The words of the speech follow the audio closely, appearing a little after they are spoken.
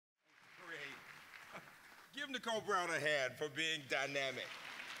Nicole Brown a hand for being dynamic.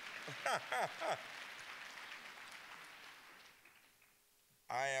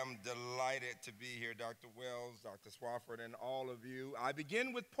 I am delighted to be here, Dr. Wells, Dr. Swafford, and all of you. I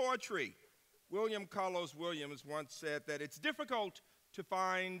begin with poetry. William Carlos Williams once said that it's difficult to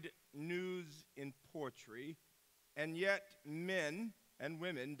find news in poetry, and yet men and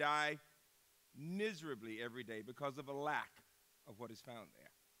women die miserably every day because of a lack of what is found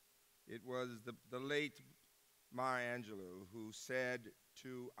there. It was the late Maya Angelou who said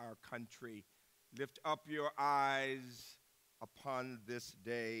to our country, "Lift up your eyes upon this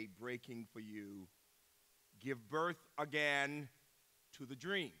day breaking for you. Give birth again to the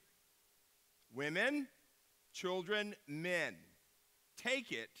dream." Women, children, men,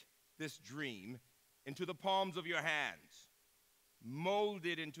 take it, this dream, into the palms of your hands. Mold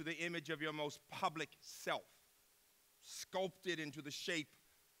it into the image of your most public self. Sculpt it into the shape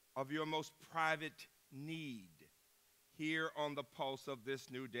of your most private need. Here on the pulse of this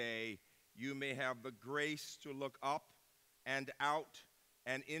new day, you may have the grace to look up and out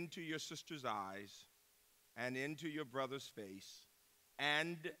and into your sister's eyes and into your brother's face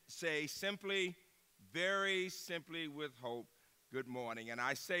and say simply, very simply with hope, good morning. And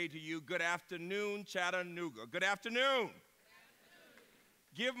I say to you, good afternoon, Chattanooga. Good afternoon.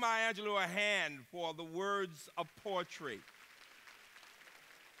 Give Maya Angelou a hand for the words of poetry.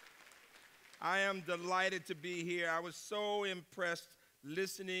 I am delighted to be here. I was so impressed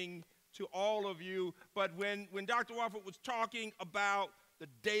listening to all of you, but when Dr. Wofford was talking about the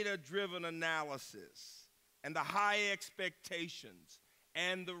data-driven analysis and the high expectations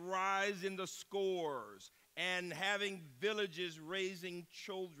and the rise in the scores and having villages raising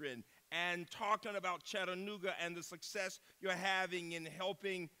children and talking about Chattanooga and the success you're having in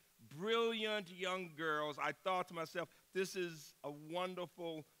helping brilliant young girls, I thought to myself, this is a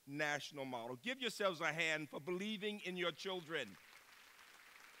wonderful national model. Give yourselves a hand for believing in your children.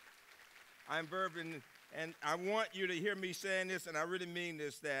 I'm Bourbon, and I want you to hear me saying this, and I really mean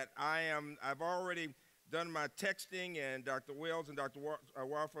this, that I've already done my texting, and Dr. Wells and Dr.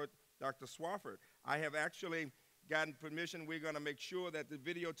 Wofford, Dr. Swafford, I have actually gotten permission. We're going to make sure that the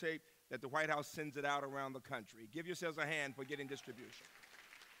videotape, that the White House sends it out around the country. Give yourselves a hand for getting distribution.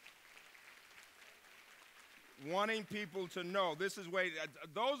 Wanting people to know, this is way,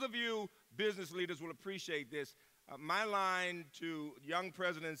 those of you business leaders will appreciate this. My line to young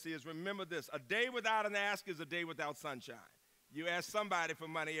presidency is, remember this, a day without an ask is a day without sunshine. You ask somebody for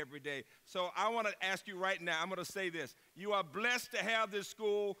money every day. So I want to ask you right now, I'm going to say this. You are blessed to have this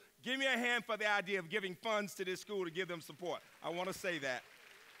school. Give me a hand for the idea of giving funds to this school to give them support. I want to say that.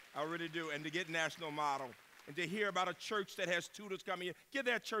 I really do. And to get national model. And to hear about a church that has tutors coming in. Give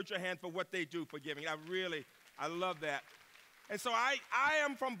that church a hand for what they do for giving. I love that. And so I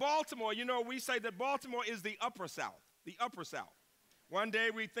am from Baltimore. You know, we say that Baltimore is the upper South, the upper South. One day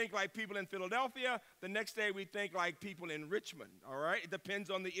we think like people in Philadelphia. The next day we think like people in Richmond, all right? It depends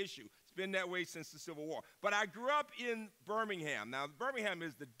on the issue. It's been that way since the Civil War. But I grew up in Birmingham. Now, Birmingham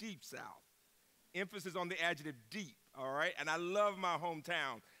is the deep South. Emphasis on the adjective deep, all right? And I love my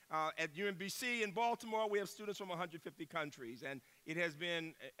hometown. At UMBC in Baltimore, we have students from 150 countries, and it has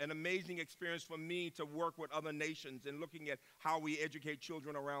been an amazing experience for me to work with other nations and looking at how we educate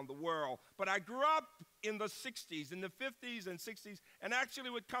children around the world. But I grew up in the 60s, in the 50s and 60s, and actually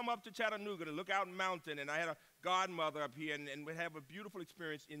would come up to Chattanooga to look out in Mountain, and I had a godmother up here, and would have a beautiful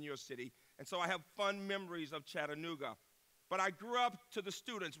experience in your city. And so I have fun memories of Chattanooga. But I grew up to the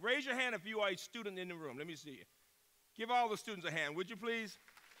students. Raise your hand if you are a student in the room. Let me see you. Give all the students a hand, would you please?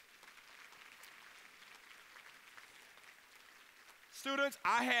 Students,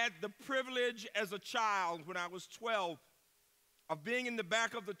 I had the privilege as a child when I was 12 of being in the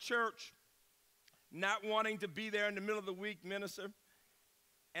back of the church, not wanting to be there in the middle of the week, minister,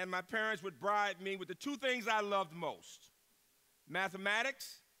 and my parents would bribe me with the two things I loved most,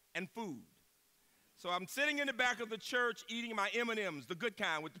 mathematics and food. So I'm sitting in the back of the church eating my M&Ms, the good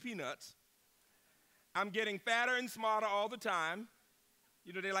kind with the peanuts. I'm getting fatter and smarter all the time.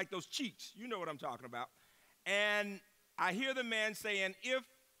 You know, they like those cheeks. You know what I'm talking about. And I hear the man saying, if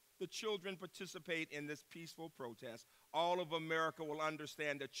the children participate in this peaceful protest, all of America will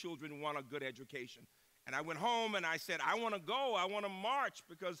understand that children want a good education. And I went home and I said, I want to go, I want to march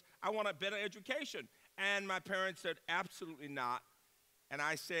because I want a better education. And my parents said, absolutely not. And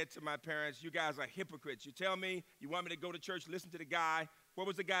I said to my parents, you guys are hypocrites. You tell me you want me to go to church, listen to the guy. What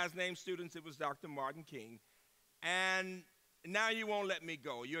was the guy's name, students? It was Dr. Martin King. And now you won't let me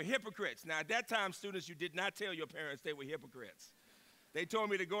go. You're hypocrites. Now, at that time, students, you did not tell your parents they were hypocrites. They told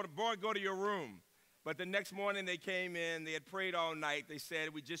me to go to your room. But the next morning they came in, they had prayed all night. They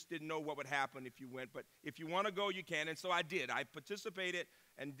said, we just didn't know what would happen if you went, but if you want to go, you can. And so I did. I participated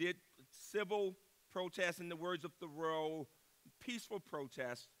and did civil protests, in the words of Thoreau, peaceful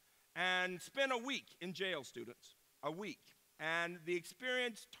protests, and spent a week in jail, students, a week. And the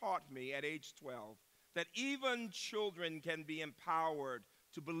experience taught me at age 12 that even children can be empowered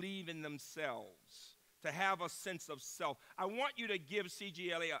to believe in themselves, to have a sense of self. I want you to give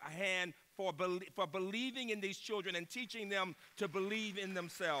CGLA a hand for believing in these children and teaching them to believe in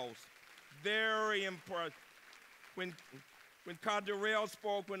themselves. Very important. When Cardarell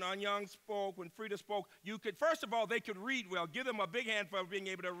spoke, when Anyang spoke, when Frida spoke, first of all, they could read well. Give them a big hand for being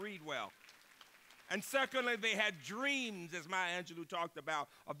able to read well. And secondly, they had dreams, as Maya Angelou talked about,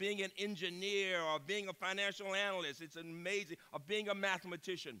 of being an engineer, or being a financial analyst. It's amazing, of being a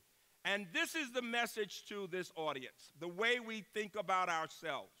mathematician. And this is the message to this audience, the way we think about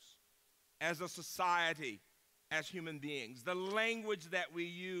ourselves as a society, as human beings, the language that we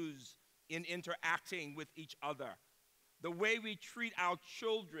use in interacting with each other, the way we treat our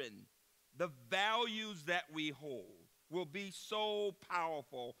children, the values that we hold will be so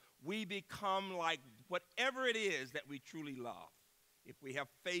powerful. We become like whatever it is that we truly love. If we have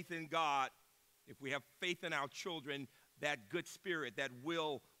faith in God, if we have faith in our children, that good spirit, that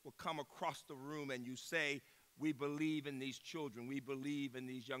will come across the room, and you say, we believe in these children. We believe in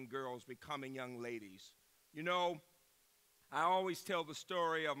these young girls becoming young ladies. You know, I always tell the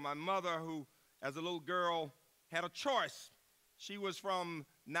story of my mother who, as a little girl, had a choice. She was from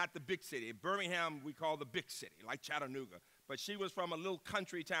not the big city. Birmingham, we call the big city, like Chattanooga. But she was from a little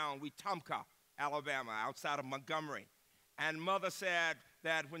country town, Wetumpka, Alabama, outside of Montgomery. And mother said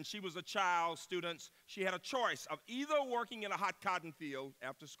that when she was a child, students, she had a choice of either working in a hot cotton field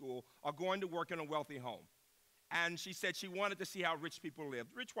after school or going to work in a wealthy home. And she said she wanted to see how rich people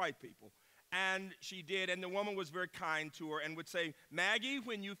lived, rich white people. And she did, and the woman was very kind to her and would say, Maggie,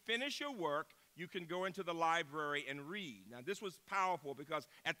 when you finish your work, you can go into the library and read. Now, this was powerful because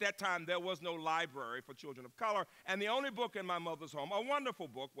at that time there was no library for children of color, and the only book in my mother's home, a wonderful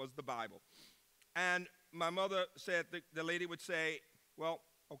book, was the Bible. And my mother said, the lady would say, well,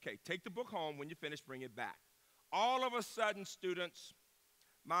 okay, take the book home. When you finish, bring it back. All of a sudden, students,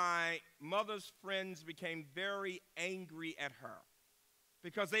 my mother's friends became very angry at her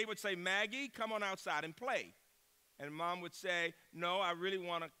because they would say, Maggie, come on outside and play. And mom would say, no, I really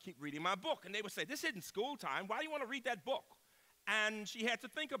want to keep reading my book. And they would say, this isn't school time. Why do you want to read that book? And she had to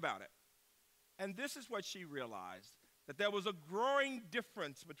think about it. And this is what she realized, that there was a growing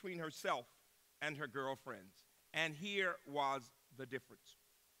difference between herself and her girlfriends. And here was the difference.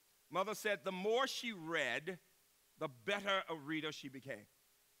 Mother said the more she read, the better a reader she became.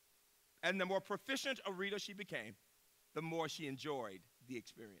 And the more proficient a reader she became, the more she enjoyed the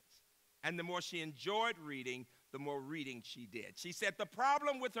experience. And the more she enjoyed reading, the more reading she did. She said the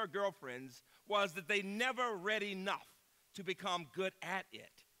problem with her girlfriends was that they never read enough to become good at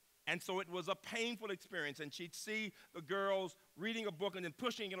it. And so it was a painful experience. And she'd see the girls reading a book and then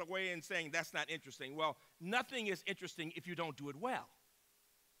pushing it away and saying, that's not interesting. Well, nothing is interesting if you don't do it well.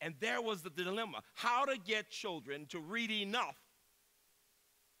 And there was the dilemma, how to get children to read enough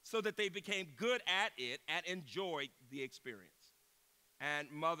so that they became good at it and enjoyed the experience. And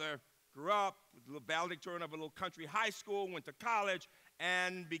mother grew up with the valedictorian of a little country high school, went to college,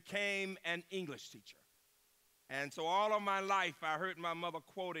 and became an English teacher. And so all of my life, I heard my mother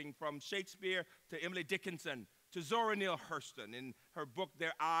quoting from Shakespeare to Emily Dickinson to Zora Neale Hurston in her book,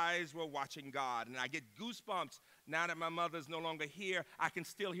 Their Eyes Were Watching God. And I get goosebumps now that my mother's no longer here. I can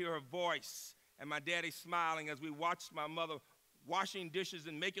still hear her voice and my daddy smiling as we watched my mother washing dishes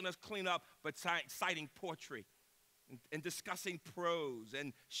and making us clean up, but citing poetry and discussing prose.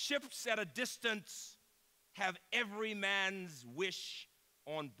 And ships at a distance have every man's wish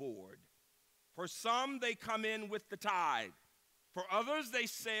on board. For some, they come in with the tide. For others, they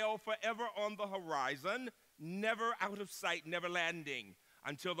sail forever on the horizon, never out of sight, never landing,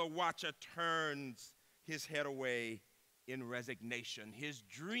 until the watcher turns his head away in resignation. His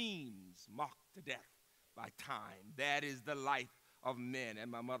dreams mocked to death by time. That is the life of men, and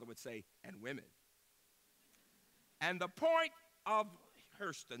my mother would say, and women. And the point of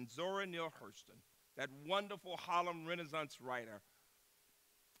Hurston, Zora Neale Hurston, that wonderful Harlem Renaissance writer,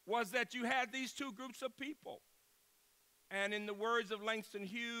 was that you had these two groups of people. And in the words of Langston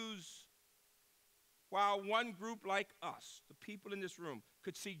Hughes, while one group like us, the people in this room,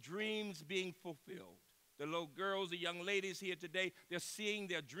 could see dreams being fulfilled, the little girls, the young ladies here today, they're seeing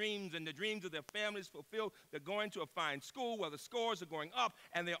their dreams and the dreams of their families fulfilled. They're going to a fine school where the scores are going up,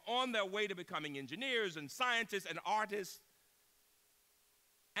 and they're on their way to becoming engineers and scientists and artists.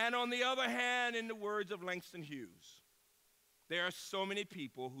 And on the other hand, in the words of Langston Hughes, there are so many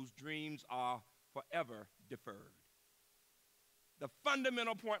people whose dreams are forever deferred. The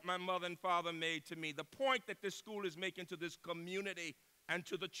fundamental point my mother and father made to me, the point that this school is making to this community and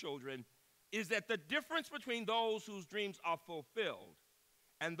to the children, is that the difference between those whose dreams are fulfilled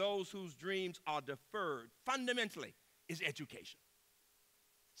and those whose dreams are deferred, fundamentally, is education.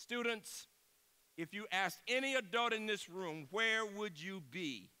 Students, if you asked any adult in this room, where would you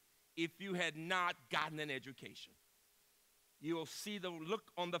be if you had not gotten an education? You'll see the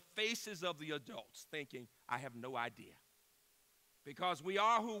look on the faces of the adults thinking, I have no idea. Because we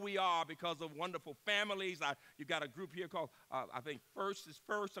are who we are because of wonderful families. You've got a group here called, I think, First is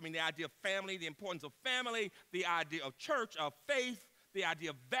First. I mean, the idea of family, the importance of family, the idea of church, of faith, the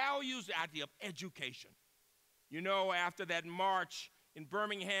idea of values, the idea of education. You know, after that march in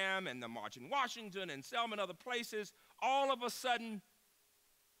Birmingham and the march in Washington and Selma and other places, all of a sudden,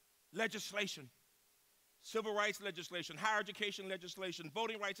 legislation, civil rights legislation, higher education legislation,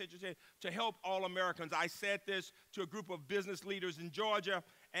 voting rights legislation to help all Americans. I said this to a group of business leaders in Georgia,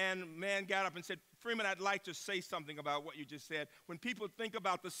 and a man got up and said, Freeman, I'd like to say something about what you just said. When people think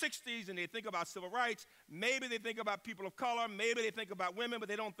about the 60s and they think about civil rights, maybe they think about people of color, maybe they think about women, but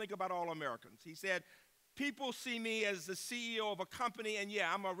they don't think about all Americans. He said, people see me as the CEO of a company, and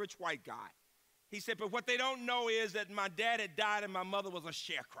yeah, I'm a rich white guy. He said, but what they don't know is that my dad had died and my mother was a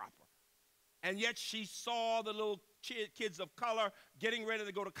sharecropper. And yet she saw the little kids of color getting ready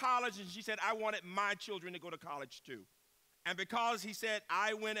to go to college, and she said, I wanted my children to go to college too. And because he said,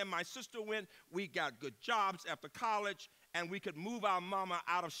 I went and my sister went, we got good jobs after college, and we could move our mama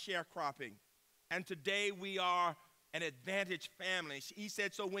out of sharecropping. And today we are an advantaged family. He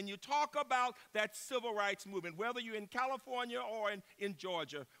said, so when you talk about that civil rights movement, whether you're in California or in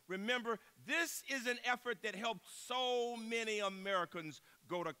Georgia, remember, this is an effort that helped so many Americans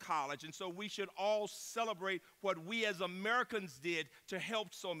go to college. And so we should all celebrate what we as Americans did to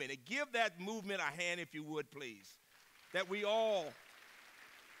help so many. Give that movement a hand, if you would, please. That we all.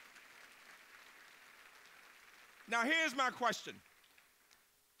 Now, here's my question.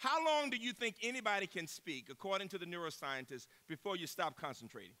 How long do you think anybody can speak, according to the neuroscientists, before you stop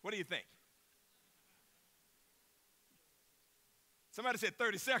concentrating? What do you think? Somebody said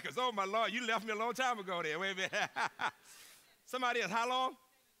 30 seconds. Oh, my Lord, you left me a long time ago there. Wait a minute. Somebody else, how long?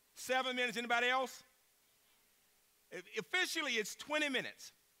 7 minutes. Anybody else? Officially, it's 20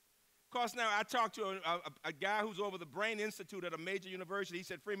 minutes. Of course, now I talked to a guy who's over the Brain Institute at a major university. He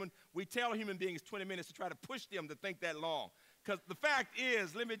said, Freeman, we tell human beings 20 minutes to try to push them to think that long. Because the fact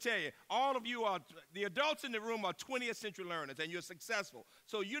is, let me tell you, all of you are, the adults in the room are 20th century learners, and you're successful.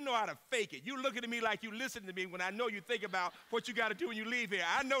 So you know how to fake it. You looking at me like you listen to me when I know you think about what you got to do when you leave here.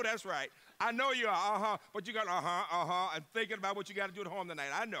 I know that's right. I know you are, but you got and thinking about what you got to do at home tonight.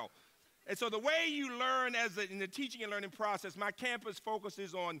 I know. And so the way you learn in the teaching and learning process, my campus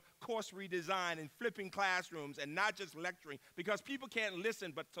focuses on course redesign and flipping classrooms and not just lecturing, because people can't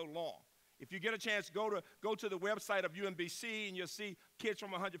listen but so long. If you get a chance, go to the website of UMBC, and you'll see kids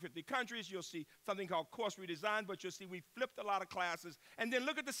from 150 countries. You'll see something called course redesign, but you'll see we flipped a lot of classes. And then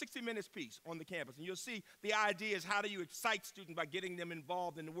look at the 60 Minutes piece on the campus, and you'll see the idea is how do you excite students by getting them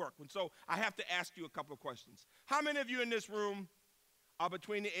involved in the work. And so I have to ask you a couple of questions. How many of you in this room are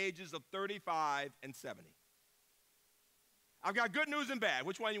between the ages of 35 and 70? I've got good news and bad.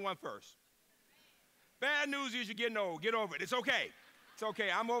 Which one you want first? Bad news is you're getting old. Get over it. It's okay. It's okay.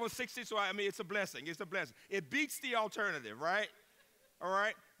 I'm over 60, so I mean, it's a blessing. It's a blessing. It beats the alternative, right? All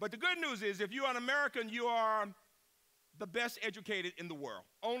right? But the good news is if you're an American, you are the best educated in the world.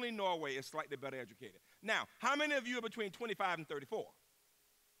 Only Norway is slightly better educated. Now, how many of you are between 25 and 34?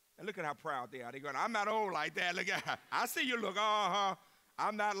 And look at how proud they are. They're going, I'm not old like that. Look at, I see you look,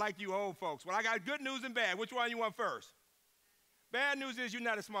 I'm not like you old folks. Well, I got good news and bad. Which one you want first? Bad news is you're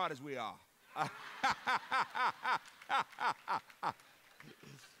not as smart as we are.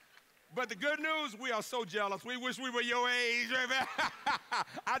 But the good news, we are so jealous. We wish we were your age.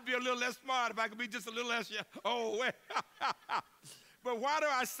 I'd be a little less smart if I could be just a little less old. But why do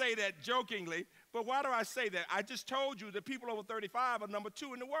I say that jokingly? But why do I say that? I just told you that people over 35 are number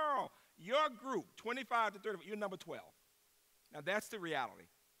 2 in the world. Your group, 25 to 35, you're number 12. Now that's the reality.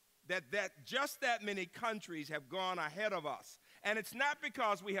 That just that many countries have gone ahead of us. And it's not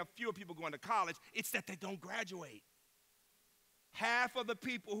because we have fewer people going to college, it's that they don't graduate. Half of the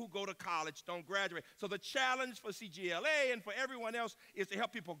people who go to college don't graduate. So the challenge for CGLA and for everyone else is to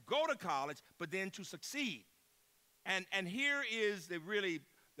help people go to college, but then to succeed. And here is the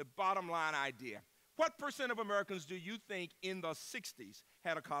bottom line idea. What percent of Americans do you think in the 60s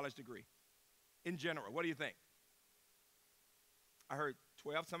had a college degree? In general, what do you think? I heard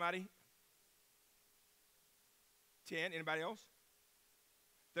 12, somebody? 10, anybody else?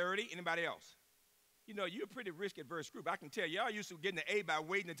 30, anybody else? You know, you're a pretty risk-averse group. I can tell y'all used to getting the A by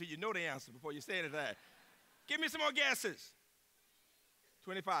waiting until you know the answer before you say anything. Give me some more guesses.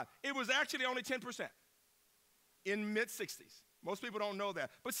 25. It was actually only 10% in mid-60s. Most people don't know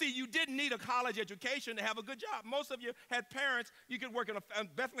that. But see, you didn't need a college education to have a good job. Most of you had parents. You could work in a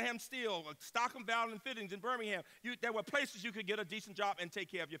Bethlehem Steel, Stockham, Valve, and Fittings in Birmingham. There were places you could get a decent job and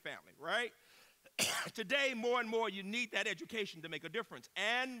take care of your family, right? Today, more and more, you need that education to make a difference,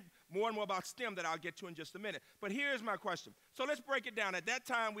 and more about STEM that I'll get to in just a minute. But here's my question. So let's break it down. At that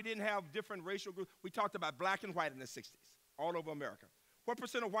time, we didn't have different racial groups. We talked about black and white in the 60s, all over America. What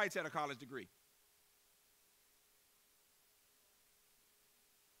percent of whites had a college degree?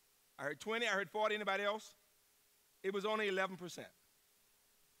 I heard 20, I heard 40, anybody else? It was only 11%.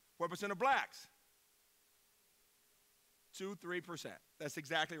 What percent of blacks? 2, 3%. That's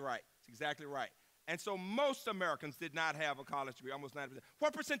exactly right. That's exactly right. And so most Americans did not have a college degree, almost 90%.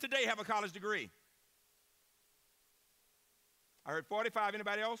 What percent today have a college degree? I heard 45,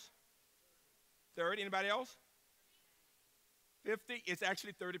 anybody else? 30, anybody else? 50, it's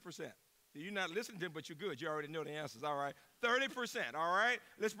actually 30%. So you're not listening to them, but you're good. You already know the answers, all right? 30%, all right?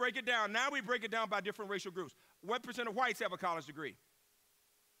 Let's break it down. Now we break it down by different racial groups. What percent of whites have a college degree?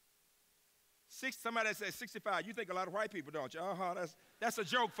 Somebody that says 65. You think a lot of white people, don't you? That's a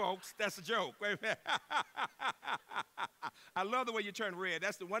joke, folks. That's a joke. Wait a minute. I love the way you turn red.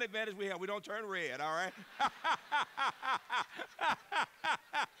 That's the one advantage we have. We don't turn red, all right?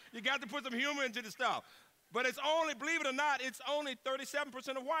 You got to put some humor into the stuff. But it's only, believe it or not, it's only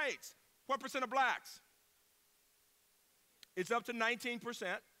 37% of whites. What percent of blacks? It's up to 19%.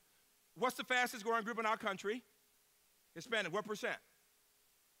 What's the fastest growing group in our country? Hispanic. What percent?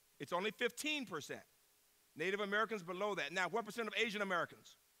 It's only 15%. Native Americans below that. Now, what percent of Asian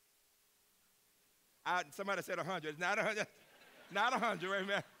Americans? Somebody said 100. It's not 100. Not 100, right,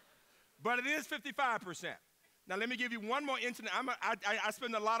 man? But it is 55%. Now, let me give you one more incident. I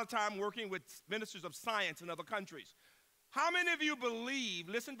spend a lot of time working with ministers of science in other countries. How many of you believe,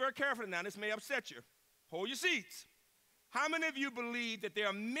 listen very carefully now, this may upset you. Hold your seats. How many of you believe that there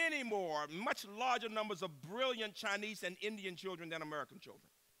are many more, much larger numbers of brilliant Chinese and Indian children than American children?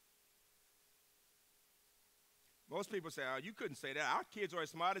 Most people say, oh, you couldn't say that. Our kids are as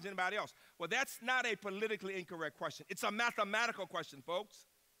smart as anybody else. Well, that's not a politically incorrect question. It's a mathematical question, folks,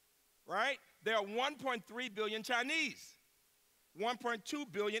 right? There are 1.3 billion Chinese,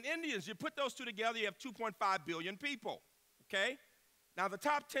 1.2 billion Indians. You put those two together, you have 2.5 billion people, okay? Now, the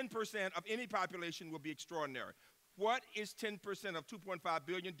top 10% of any population will be extraordinary. What is 10% of 2.5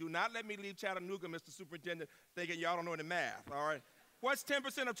 billion? Do not let me leave Chattanooga, Mr. Superintendent, thinking y'all don't know any math, all right? What's 10%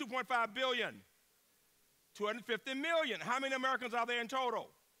 of 2.5 billion? 250 million. How many Americans are there in total?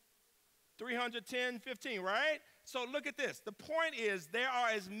 310, 15, right? So look at this. The point is there are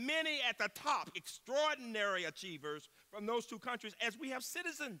as many at the top, extraordinary achievers from those two countries, as we have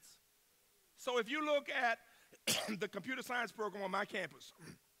citizens. So if you look at the computer science program on my campus,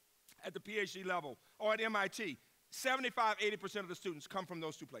 at the PhD level, or at MIT, 75, 80% of the students come from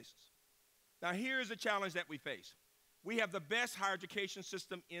those two places. Now here's the challenge that we face. We have the best higher education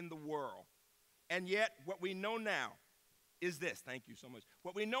system in the world. And yet, what we know now is this. Thank you so much.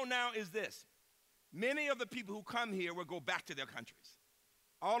 What we know now is this. Many of the people who come here will go back to their countries.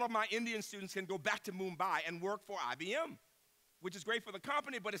 All of my Indian students can go back to Mumbai and work for IBM, which is great for the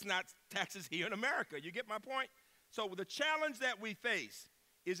company, but it's not taxes here in America. You get my point? So the challenge that we face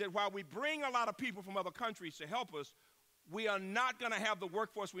is that while we bring a lot of people from other countries to help us, we are not going to have the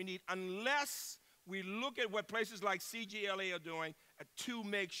workforce we need unless we look at what places like CGLA are doing to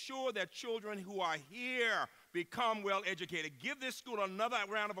make sure that children who are here become well educated. Give this school another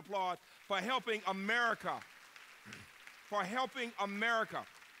round of applause for helping America. For helping America.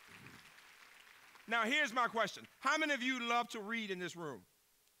 Now, here's my question. How many of you love to read in this room?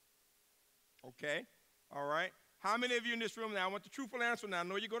 Okay, all right. How many of you in this room, now I want the truthful answer now. I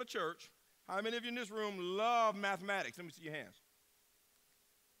know you go to church. How many of you in this room love mathematics? Let me see your hands.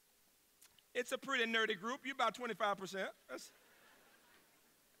 It's a pretty nerdy group. You're about 25%.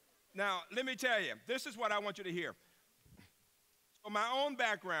 Now, let me tell you, this is what I want you to hear. So my own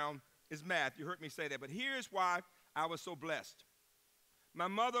background is math. You heard me say that. But here's why I was so blessed. My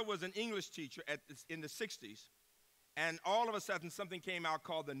mother was an English teacher in the 60s, and all of a sudden something came out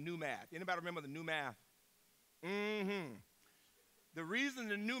called the new math. Anybody remember the new math? Mm-hmm. The reason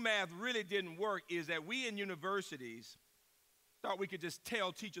the new math really didn't work is that we in universities thought we could just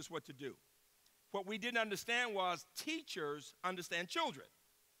tell teachers what to do. What we didn't understand was teachers understand children.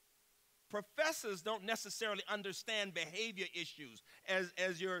 professors don't necessarily understand behavior issues. As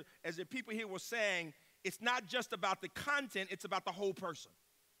the people here were saying, it's not just about the content, it's about the whole person.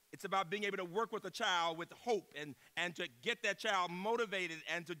 It's about being able to work with a child with hope and to get that child motivated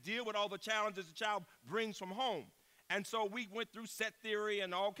and to deal with all the challenges the child brings from home. And so we went through set theory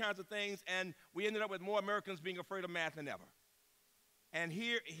and all kinds of things, and we ended up with more Americans being afraid of math than ever. And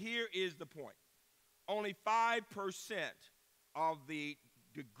here is the point. Only 5% of the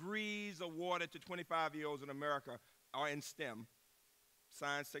degrees awarded to 25-year-olds in America are in STEM,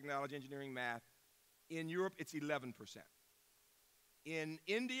 science, technology, engineering, math. In Europe, it's 11%. In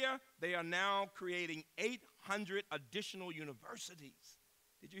India, they are now creating 800 additional universities.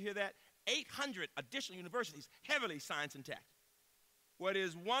 Did you hear that? 800 additional universities, heavily science and tech. What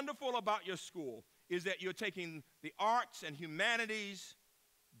is wonderful about your school is that you're taking the arts and humanities,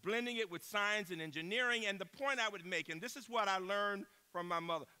 blending it with science and engineering, and the point I would make, and this is what I learned from my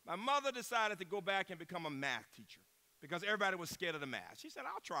mother. My mother decided to go back and become a math teacher because everybody was scared of the math. She said,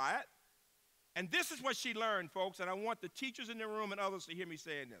 I'll try it. And this is what she learned, folks, and I want the teachers in the room and others to hear me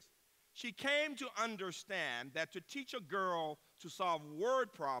saying this. She came to understand that to teach a girl to solve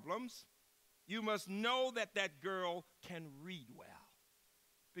word problems, you must know that that girl can read well.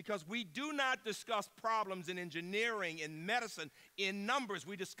 Because we do not discuss problems in engineering, in medicine, in numbers.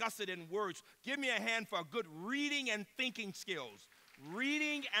 We discuss it in words. Give me a hand for good reading and thinking skills.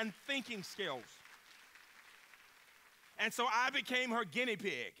 Reading and thinking skills. And so I became her guinea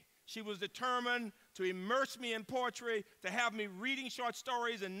pig. She was determined to immerse me in poetry, to have me reading short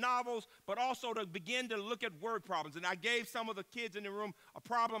stories and novels, but also to begin to look at word problems. And I gave some of the kids in the room a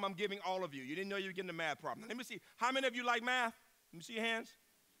problem I'm giving all of you. You didn't know you were getting a math problem. Let me see. How many of you like math? Let me see your hands.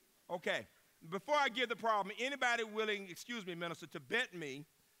 Okay. Before I give the problem, anybody willing, excuse me, minister, to bet me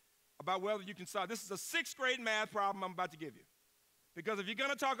about whether you can solve? This is a 6th grade math problem I'm about to give you. Because if you're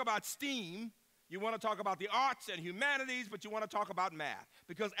going to talk about STEAM, you want to talk about the arts and humanities, but you want to talk about math.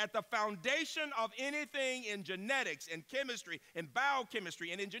 Because at the foundation of anything in genetics, in chemistry, in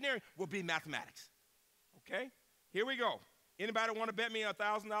biochemistry, in engineering will be mathematics. Okay? Here we go. Anybody want to bet me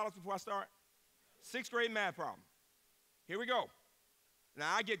 $1,000 before I start? 6th grade math problem. Here we go.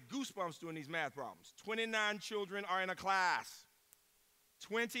 Now, I get goosebumps doing these math problems. 29 children are in a class.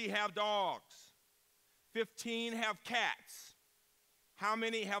 20 have dogs. 15 have cats. How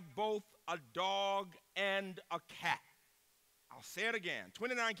many have both a dog and a cat? I'll say it again.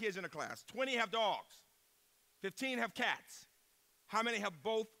 29 kids in a class. 20 have dogs. 15 have cats. How many have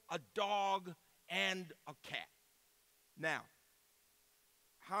both a dog and a cat? Now,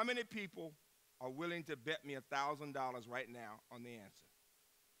 how many people are willing to bet me $1,000 right now on the answer?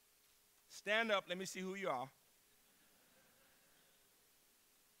 Stand up. Let me see who you are.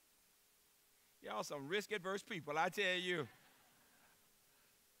 Y'all some risk-averse people, I tell you.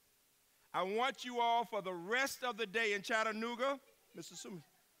 I want you all for the rest of the day in Chattanooga. Mr. Summers,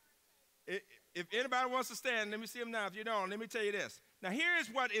 if anybody wants to stand, let me see them now. If you don't, let me tell you this. Now, here is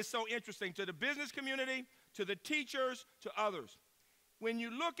what is so interesting to the business community, to the teachers, to others. When you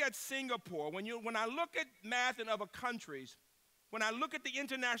look at Singapore, when I look at math in other countries, when I look at the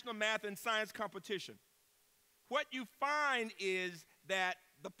international math and science competition, what you find is that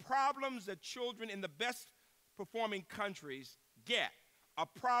the problems that children in the best performing countries get are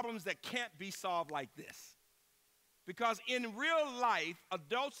problems that can't be solved like this. Because in real life,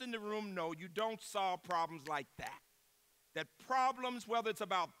 adults in the room know you don't solve problems like that. That problems, whether it's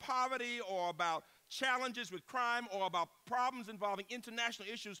about poverty or about challenges with crime or about problems involving international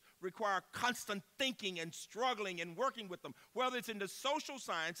issues, require constant thinking and struggling and working with them, whether it's in the social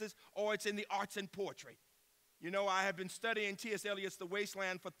sciences or it's in the arts and poetry. You know, I have been studying T.S. Eliot's The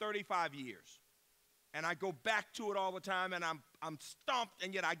Wasteland for 35 years. And I go back to it all the time, and I'm stumped,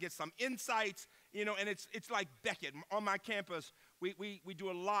 and yet I get some insights, you know, and it's like Beckett. On my campus, we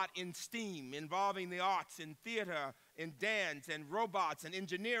do a lot in STEAM, involving the arts, in theater, in dance, and robots, and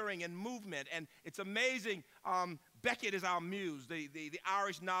engineering, and movement, and it's amazing. Beckett is our muse, the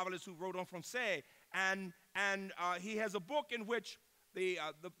Irish novelist who wrote En Français, and he has a book in which the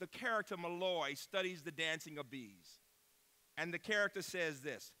character Malloy studies the dancing of bees. And the character says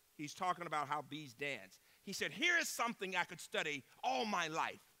this. He's talking about how bees dance. He said, here is something I could study all my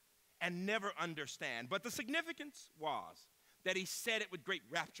life and never understand. But the significance was that he said it with great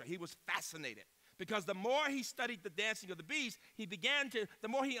rapture. He was fascinated because the more he studied the dancing of the bees, the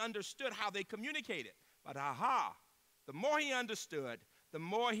more he understood how they communicated. But the more he understood, the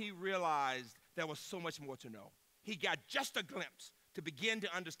more he realized there was so much more to know. He got just a glimpse to begin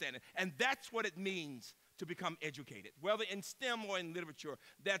to understand it. And that's what it means to become educated, whether in STEM or in literature,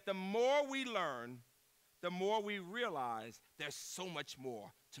 that the more we learn, the more we realize there's so much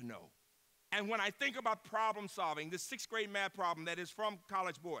more to know. And when I think about problem solving, this 6th grade math problem that is from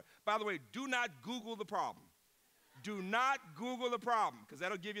College Board, by the way, do not Google the problem. Do not Google the problem, because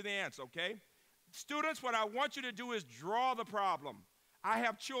that'll give you the answer, okay? Students, what I want you to do is draw the problem. I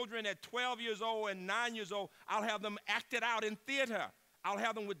have children at 12 years old and 9 years old. I'll have them act it out in theater. I'll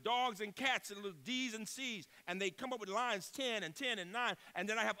have them with dogs and cats and little D's and C's, and they come up with lines 10 and 10 and 9, and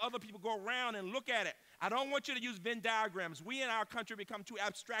then I have other people go around and look at it. I don't want you to use Venn diagrams. We in our country become too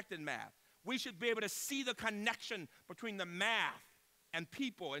abstract in math. We should be able to see the connection between the math and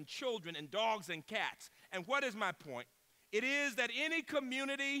people and children and dogs and cats. And what is my point? It is that any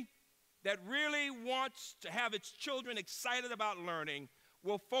community that really wants to have its children excited about learning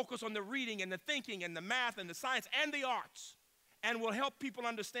will focus on the reading and the thinking and the math and the science and the arts, and will help people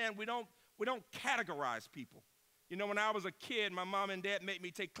understand we don't categorize people. You know, when I was a kid, my mom and dad made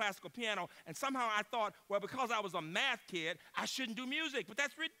me take classical piano, and somehow I thought, well, because I was a math kid, I shouldn't do music, but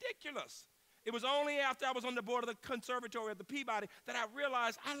that's ridiculous. It was only after I was on the board of the conservatory at the Peabody that I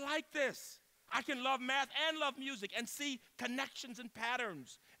realized I like this. I can love math and love music and see connections and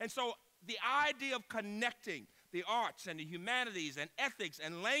patterns. And so the idea of connecting the arts and the humanities and ethics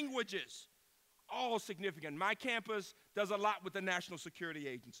and languages, all significant. My campus does a lot with the National Security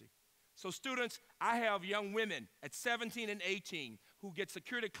Agency. So students, I have young women at 17 and 18 who get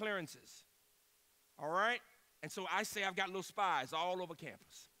security clearances, all right? And so I say I've got little spies all over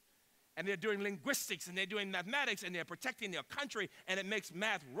campus. And they're doing linguistics, and they're doing mathematics, and they're protecting their country, and it makes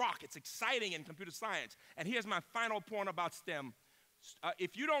math rock. It's exciting in computer science. And here's my final point about STEM.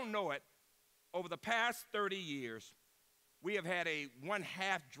 If you don't know it, over the past 30 years, we have had a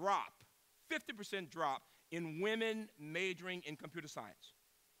 1/2 drop, 50% drop in women majoring in computer science.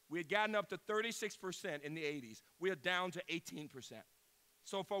 We had gotten up to 36% in the 80s. We are down to 18%.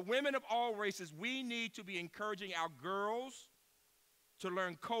 So for women of all races, we need to be encouraging our girls to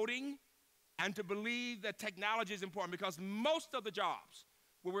learn coding and to believe that technology is important, because most of the jobs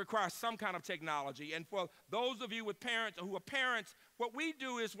will require some kind of technology. And for those of you with parents who are parents, what we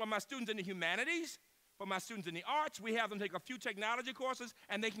do is, for my students in the humanities, for my students in the arts, we have them take a few technology courses,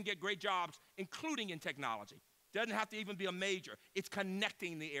 and they can get great jobs, including in technology. Doesn't have to even be a major. It's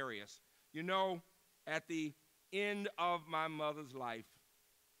connecting the areas. You know, at the end of my mother's life,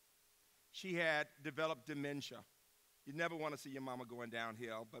 she had developed dementia. You never want to see your mama going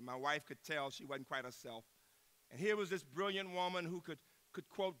downhill, but my wife could tell she wasn't quite herself. And here was this brilliant woman who could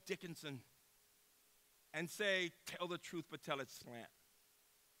quote Dickinson and say, "Tell the truth, but tell it slant."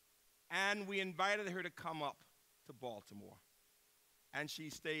 And we invited her to come up to Baltimore, and she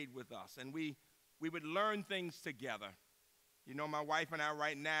stayed with us, and we would learn things together. You know, my wife and I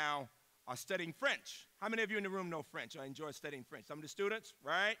right now are studying French. How many of you in the room know French? I enjoy studying French. Some of the students,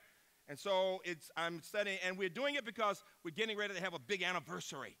 right? And so I'm studying, and we're doing it because we're getting ready to have a big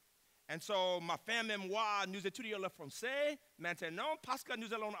anniversary. And so ma femme et moi, nous étudions le français maintenant parce que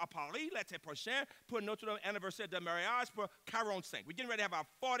nous allons à Paris l'été prochain pour notre anniversaire de mariage pour 45. We're getting ready to have our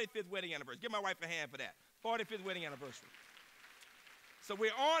 45th wedding anniversary. Give my wife a hand for that. 45th wedding anniversary. So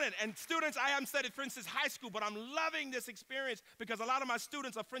we're on it. And students, I haven't studied French since high school, but I'm loving this experience because a lot of my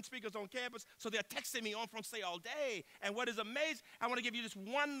students are French speakers on campus, so they're texting me en français all day. And what is amazing, I want to give you this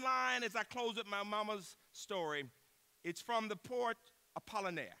one line as I close with my mama's story. It's from the poet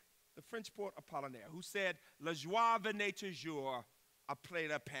Apollinaire, the French poet Apollinaire, who said, "La joie venait toujours après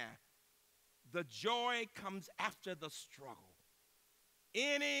le pain." The joy comes after the struggle.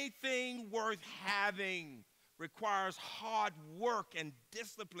 Anything worth having requires hard work and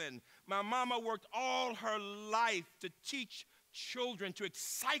discipline. My mama worked all her life to teach children, to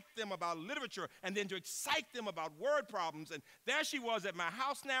excite them about literature, and then to excite them about word problems. And there she was at my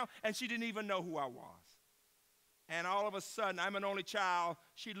house now, and she didn't even know who I was. And all of a sudden, I'm an only child.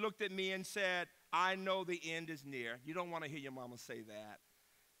 She looked at me and said, "I know the end is near." You don't want to hear your mama say that.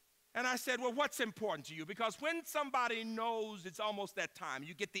 And I said, "Well, what's important to you?" Because when somebody knows it's almost that time,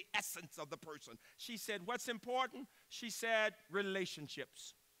 you get the essence of the person. She said, "What's important?" She said,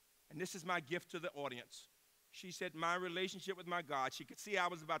 "Relationships." And this is my gift to the audience. She said, "My relationship with my God." She could see I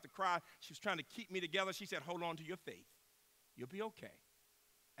was about to cry. She was trying to keep me together. She said, "Hold on to your faith. You'll be okay."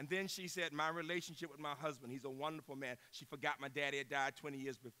 And then she said, "My relationship with my husband. He's a wonderful man." She forgot my daddy had died 20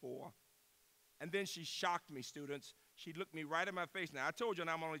 years before. And then she shocked me, students. She looked me right in my face. Now, I told you I'm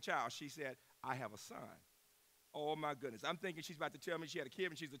an only child. She said, "I have a son." Oh, my goodness. I'm thinking she's about to tell me she had a kid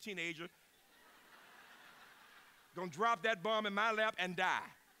when she's a teenager. Gonna drop that bomb in my lap and die.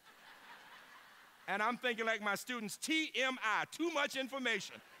 And I'm thinking like my students, TMI, too much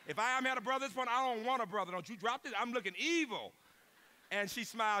information. If I haven't had a brother at this point, I don't want a brother. Don't you drop this? I'm looking evil. And she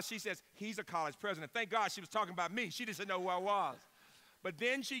smiles. She says, "He's a college president." Thank God she was talking about me. She didn't know who I was. But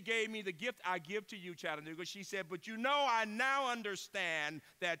then she gave me the gift I give to you, Chattanooga. She said, but you know, I now understand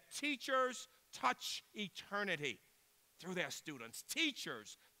that teachers touch eternity through their students.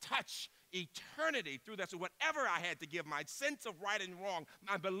 Teachers touch eternity through that. So whatever I had to give, my sense of right and wrong,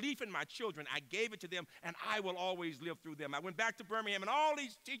 my belief in my children, I gave it to them, and I will always live through them. I went back to Birmingham, and all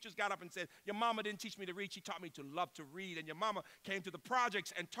these teachers got up and said, your mama didn't teach me to read, she taught me to love to read. And your mama came to the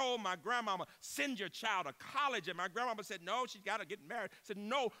projects and told my grandmama, send your child to college. And my grandmama said, no, she's got to get married. Said,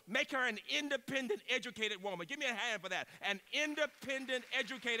 no, make her an independent, educated woman. Give me a hand for that. An independent,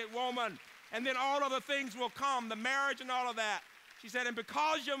 educated woman. And then all other things will come, the marriage and all of that. She said, and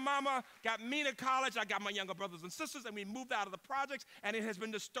because your mama got me to college, I got my younger brothers and sisters, and we moved out of the projects, and it has been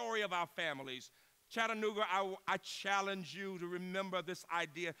the story of our families. Chattanooga, I challenge you to remember this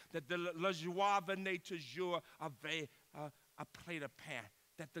idea that la joie venait toujours avec a plate of pain,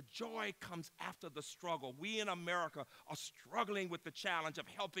 that the joy comes after the struggle. We in America are struggling with the challenge of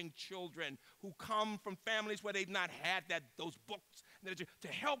helping children who come from families where they've not had those books, to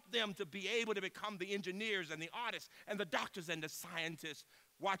help them to be able to become the engineers and the artists and the doctors and the scientists.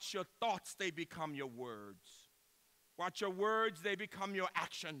 Watch your thoughts, they become your words. Watch your words, they become your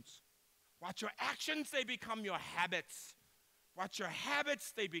actions. Watch your actions, they become your habits. Watch your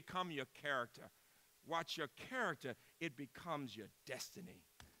habits, they become your character. Watch your character, it becomes your destiny.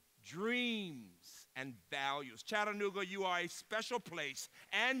 Dreams and values. Chattanooga, you are a special place,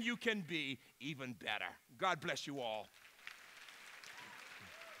 and you can be even better. God bless you all.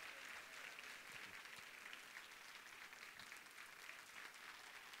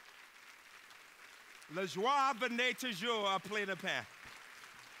 La joie venait toujours à plein de pain.